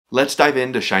Let's dive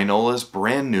into Shinola's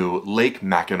brand new Lake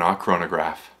Mackinac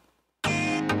chronograph.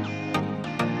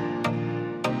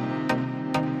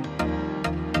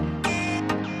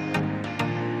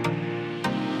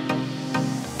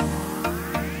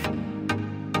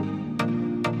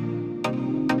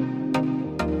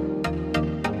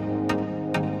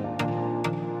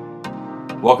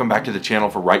 Welcome back to the channel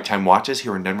for Right Time Watches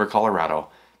here in Denver, Colorado.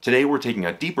 Today we're taking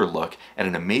a deeper look at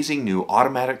an amazing new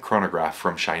automatic chronograph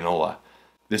from Shinola.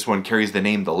 This one carries the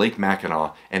name the Lake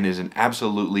Mackinac and is an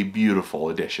absolutely beautiful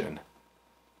addition.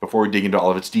 Before we dig into all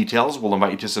of its details, we'll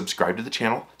invite you to subscribe to the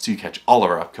channel so you catch all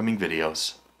of our upcoming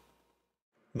videos.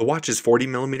 The watch is 40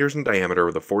 millimeters in diameter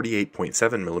with a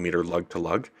 48.7 millimeter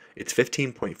lug-to-lug. It's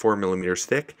 15.4 millimeters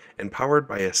thick and powered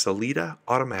by a Shinola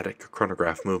automatic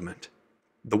chronograph movement.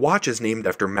 The watch is named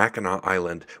after Mackinac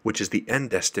Island, which is the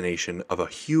end destination of a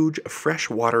huge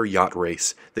freshwater yacht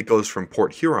race that goes from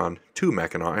Port Huron to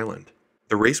Mackinac Island.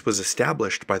 The race was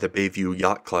established by the Bayview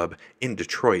Yacht Club in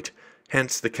Detroit,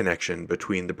 hence the connection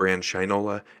between the brand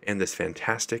Shinola and this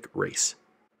fantastic race.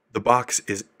 The box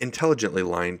is intelligently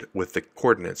lined with the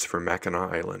coordinates for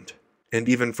Mackinac Island. And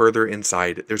even further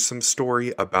inside, there's some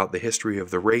story about the history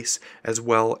of the race as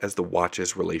well as the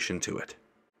watch's relation to it.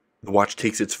 The watch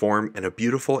takes its form in a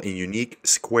beautiful and unique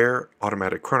square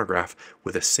automatic chronograph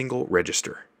with a single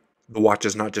register. The watch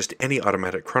is not just any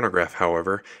automatic chronograph,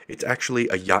 however, it's actually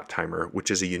a yacht timer,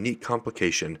 which is a unique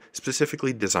complication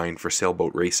specifically designed for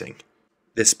sailboat racing.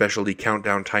 This specialty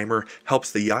countdown timer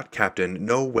helps the yacht captain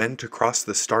know when to cross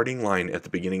the starting line at the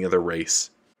beginning of the race.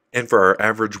 And for our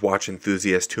average watch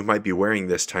enthusiast who might be wearing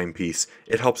this timepiece,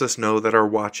 it helps us know that our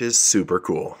watch is super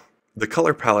cool. The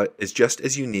color palette is just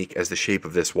as unique as the shape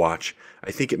of this watch.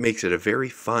 I think it makes it a very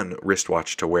fun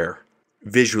wristwatch to wear.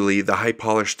 Visually, the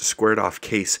high-polished squared-off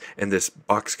case and this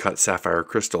box-cut sapphire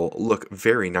crystal look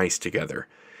very nice together.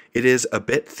 It is a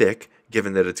bit thick,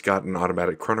 given that it's got an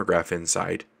automatic chronograph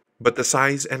inside, but the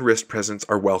size and wrist presence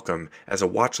are welcome, as a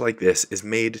watch like this is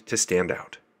made to stand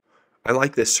out. I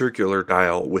like this circular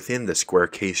dial within the square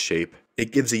case shape.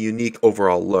 It gives a unique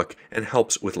overall look and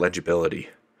helps with legibility.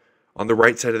 On the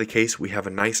right side of the case, we have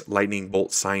a nice lightning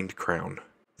bolt signed crown.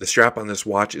 The strap on this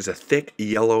watch is a thick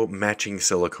yellow matching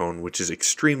silicone, which is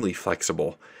extremely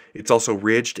flexible. It's also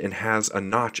ridged and has a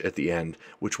notch at the end,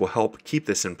 which will help keep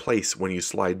this in place when you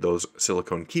slide those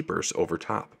silicone keepers over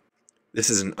top.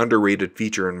 This is an underrated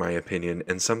feature in my opinion,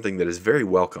 and something that is very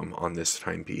welcome on this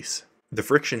timepiece. The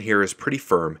friction here is pretty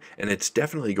firm, and it's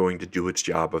definitely going to do its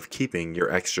job of keeping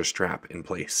your extra strap in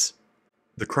place.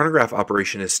 The chronograph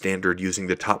operation is standard using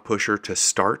the top pusher to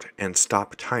start and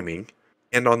stop timing,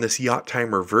 and on this yacht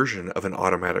timer version of an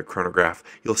automatic chronograph,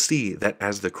 you'll see that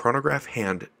as the chronograph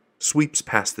hand sweeps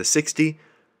past the 60,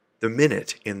 the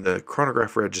minute in the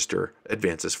chronograph register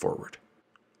advances forward.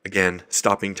 Again,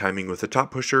 stopping timing with the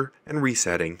top pusher and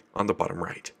resetting on the bottom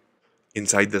right.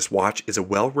 Inside this watch is a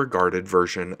well-regarded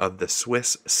version of the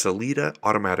Swiss Shinola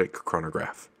automatic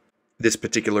chronograph. This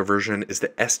particular version is the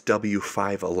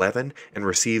SW511 and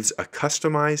receives a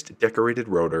customized decorated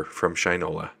rotor from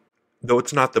Shinola. Though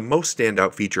it's not the most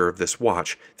standout feature of this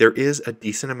watch, there is a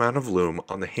decent amount of lume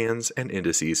on the hands and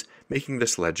indices, making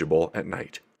this legible at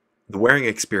night. The wearing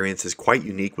experience is quite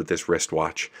unique with this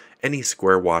wristwatch. Any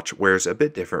square watch wears a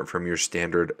bit different from your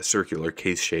standard circular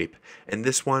case shape, and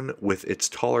this one, with its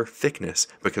taller thickness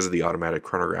because of the automatic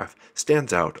chronograph,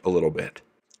 stands out a little bit.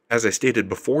 As I stated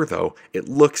before though, it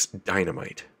looks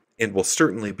dynamite, and will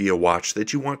certainly be a watch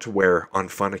that you want to wear on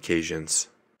fun occasions.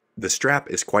 The strap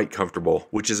is quite comfortable,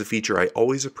 which is a feature I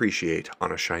always appreciate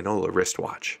on a Shinola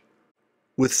wristwatch.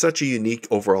 With such a unique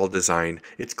overall design,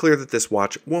 it's clear that this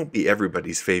watch won't be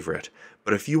everybody's favorite,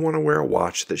 but if you want to wear a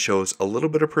watch that shows a little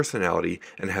bit of personality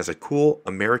and has a cool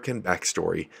American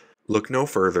backstory, look no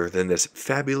further than this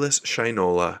fabulous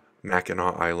Shinola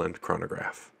Mackinac Island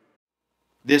chronograph.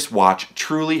 This watch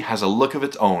truly has a look of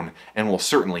its own and will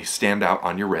certainly stand out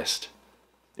on your wrist.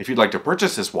 If you'd like to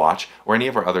purchase this watch or any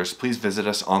of our others, please visit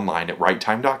us online at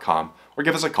righttime.com or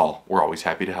give us a call. We're always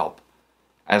happy to help.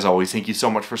 As always, thank you so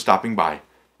much for stopping by,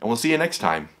 and we'll see you next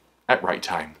time at Right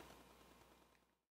Time.